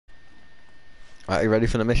Are you ready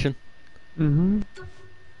for the mission? Mm-hmm.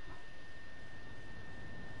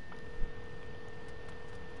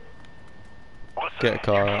 Get a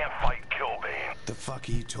car out. Can't fight Killbane. The fuck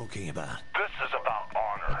are you talking about? This is about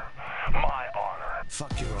honor. My honor.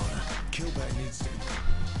 Fuck your honor. Killbane needs to...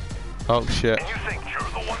 Oh shit. And you think you're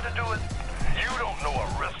the one to do it? You don't know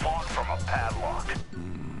a wrist lock from a padlock.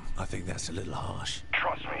 I think that's a little harsh.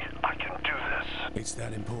 Trust me, I can do this. It's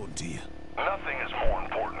that important to you. Nothing is more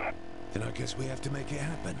important. Then I guess we have to make it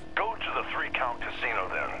happen. Go to the 3-count casino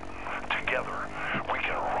then. Together, we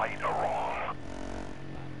can right a wrong.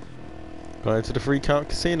 Going to the 3-count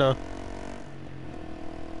casino.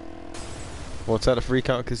 What's at a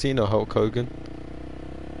 3-count casino, Hulk Hogan?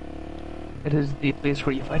 It is the place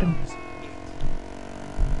where you fight him.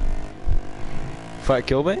 Fight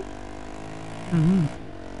Killbane? Mm-hmm.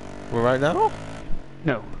 Well, right now?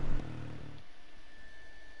 No.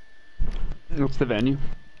 What's the venue?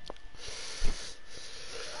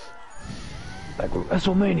 Like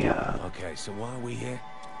WrestleMania. Okay, so why are we here?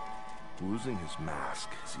 Losing his mask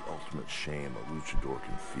is the ultimate shame a luchador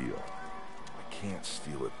can feel. I can't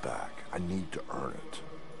steal it back. I need to earn it.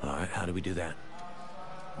 Alright, how do we do that?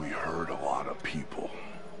 We hurt a lot of people.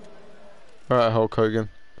 Alright, Hulk Hogan.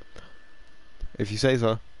 If you say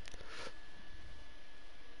so.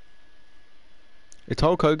 Is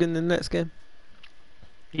Hulk Hogan in the next game?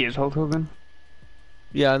 He is Hulk Hogan.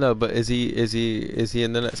 Yeah, I know, but is he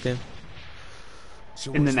in the next game?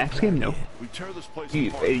 So In the what's next plan game, no. here? We tear this place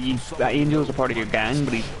That Angel's a part of your gang,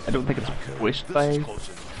 but I don't think it's voiced by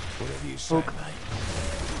Whatever you say, Hulk.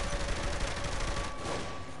 mate.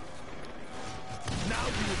 Now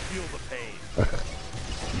you will feel the pain.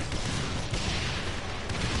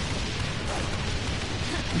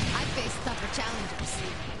 I faced tougher challenges.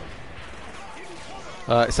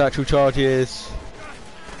 Alright, satchel charges.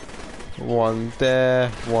 One there,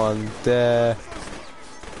 one there,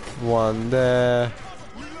 one there,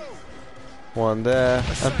 one there,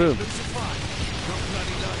 and boom.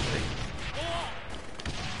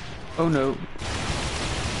 Oh no.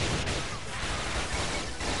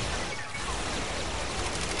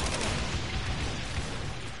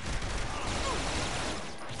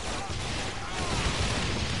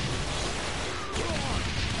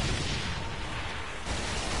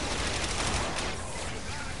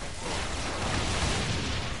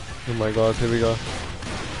 Oh my god, here we go.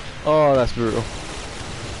 Oh, that's brutal.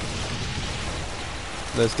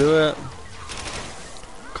 Let's do it.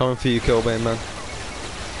 Coming for you, Killbane, man.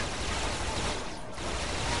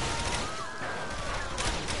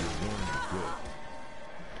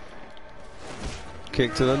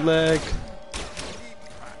 Kick to the leg.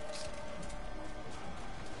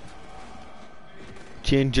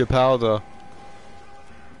 Ginger powder.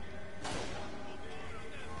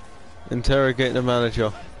 Interrogate the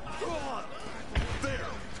manager. There!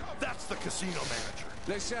 That's the casino manager.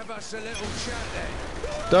 Let's have us a little chat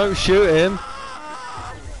then. Don't shoot him.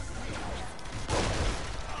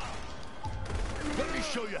 Let me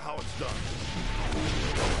show you how it's done.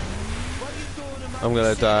 I'm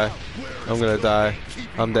gonna die. I'm gonna die.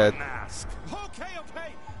 I'm dead. Mask. Okay,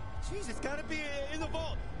 okay. Jeez, it's gotta be in the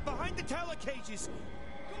vault, behind the tower cages.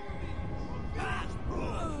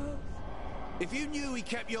 If you knew he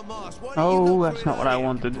kept your mask, why Oh, didn't you look that's for it not what I earlier?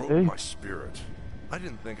 wanted to Broke do. my spirit. I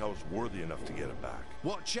didn't think I was worthy enough to get it back.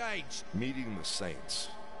 What changed? Meeting the Saints.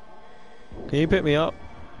 Can you pick me up?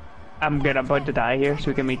 I'm about to die here,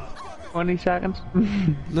 so give me 20 seconds.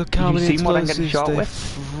 Look how You many seen what I'm getting explosives shot they've with?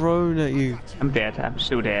 thrown at you. I'm dead. I'm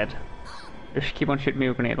so dead. Just keep on shooting me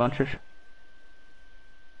with grenade launchers.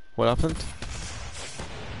 What happened?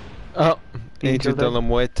 Oh, Angel killed de him. la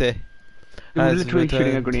Muerte. He was has literally shooting a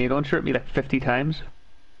returned. grenade launcher at me like 50 times.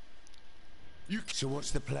 So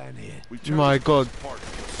what's the plan here? We tear My this God. place apart to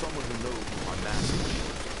kill someone who knows my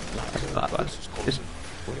mask. Not bad. This is close Just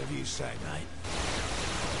enough. Whatever you say,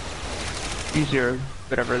 mate. use your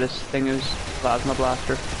whatever this thing is, plasma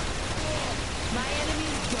blaster. My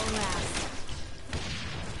enemies don't last.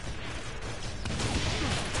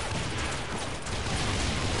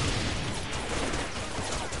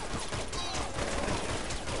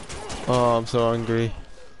 Oh, I'm so hungry.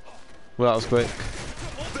 Well, that was quick.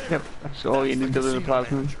 Yep, that's all you need to do with the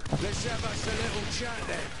plasma. Let's have us a little chat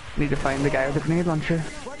then. Need to find the guy with the grenade launcher.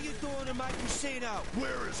 What are you doing in my casino?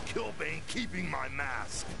 Where is Killbane keeping my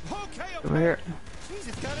mask? Okay, Over okay. here. Jeez,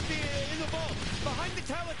 it's gotta be in the vault, behind the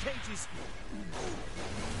tower cages.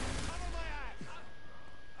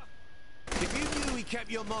 If you knew he kept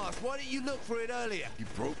your mask, why didn't you look for it earlier? He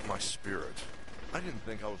broke my spirit. I didn't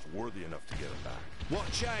think I was worthy enough to get it back. What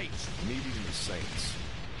changed? Meeting the Saints.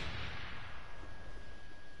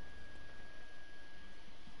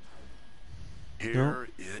 Here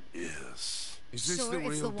it is. Is this Sure, the it's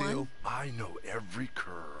real the one? deal? I know every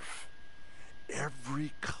curve,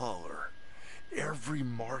 every color, every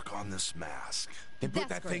mark on this mask. Then put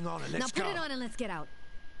That's that thing great. on and Now let's put go. it on and let's get out.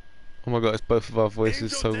 Oh my god, it's both of our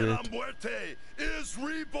voices, Angel so de la weird. Muerte is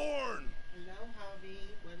reborn. Hello, Harvey.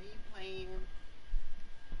 What are you playing?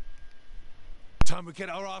 Time we get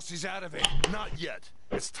our asses out of it. Not yet.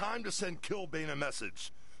 It's time to send Killbane a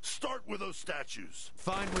message. Start with those statues.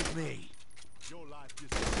 Fine with me.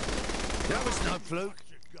 That was no fluke.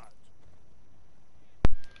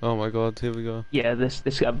 Oh my god, here we go. Yeah, this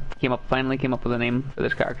finally came up with a name for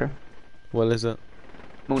this character. What is it?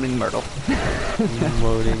 Moaning Myrtle.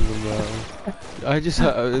 Moaning Myrtle. I just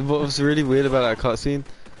what was really weird about that cutscene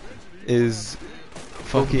is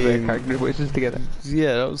Both of their fucking character voices together.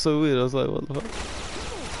 yeah, that was so weird. I was like, what the fuck?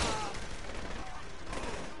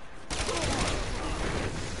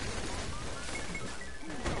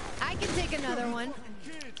 I can take another one.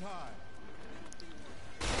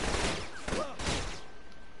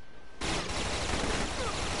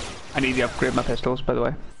 I need to upgrade my pistols, by the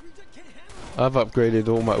way. I've upgraded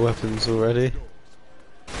all my weapons already.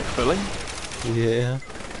 Fully? Yeah.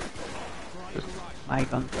 My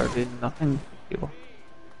guns are doing nothing, people.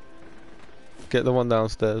 Get the one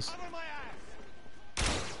downstairs.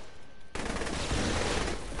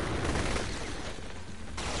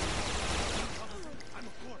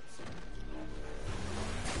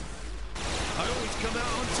 I always come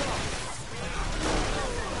out on top.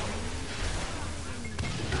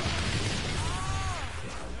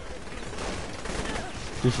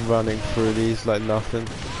 Just running through these like nothing.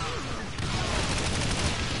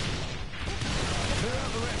 Clear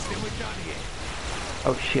out the rest and we're done here.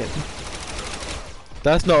 Oh shit.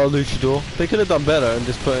 That's not a luchador. They could have done better and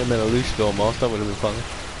just put him in a luchador mask. That would have been funny.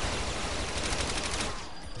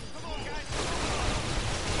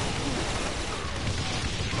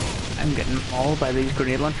 I'm getting mauled by these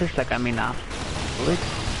grenade launchers like I'm in absolute.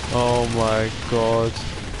 Oh my god.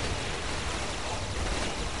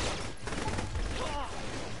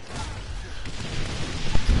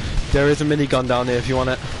 There is a minigun down here if you want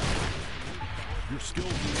it. Your skills.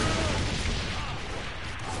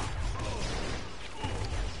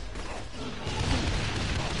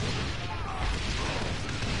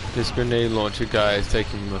 This grenade launcher guy is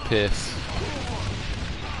taking him a piss.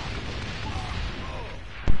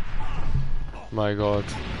 My god.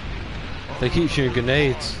 They keep shooting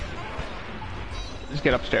grenades. Just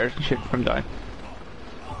get upstairs and shoot from down.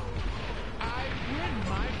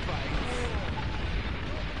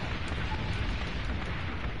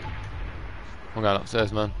 I'm going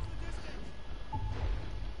upstairs, man.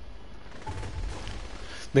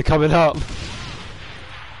 They're coming up.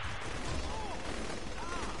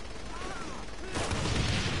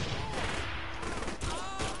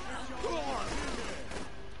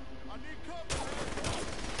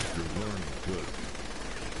 You're learning good.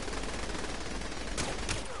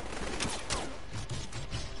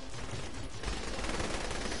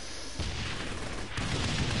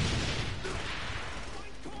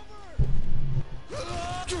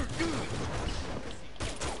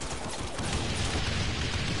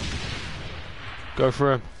 Go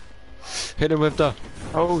for him. Hit him with the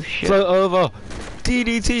Oh shit. float over.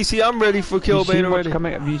 DDT. See, I'm ready for You see Killbane what's already.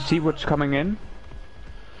 coming? You see what's coming in?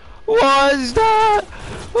 What is that?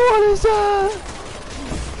 What is that?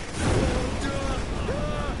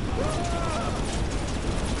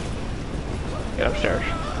 Get upstairs.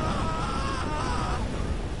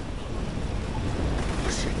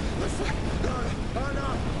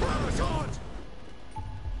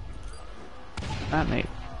 That mate.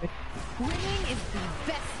 Ringing is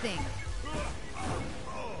the best thing.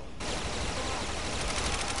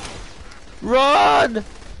 Run!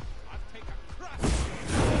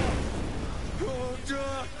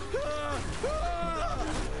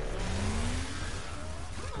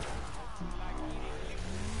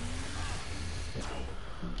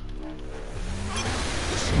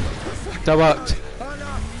 That worked.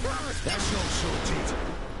 That's not sorted.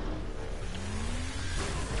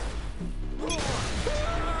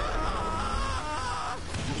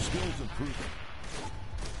 Your skills improving.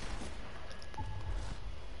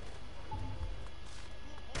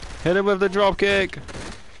 Hit him with the drop kick.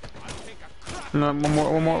 No, one more.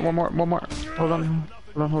 Hold on,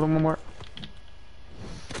 one more.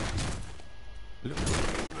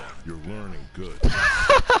 You're learning good.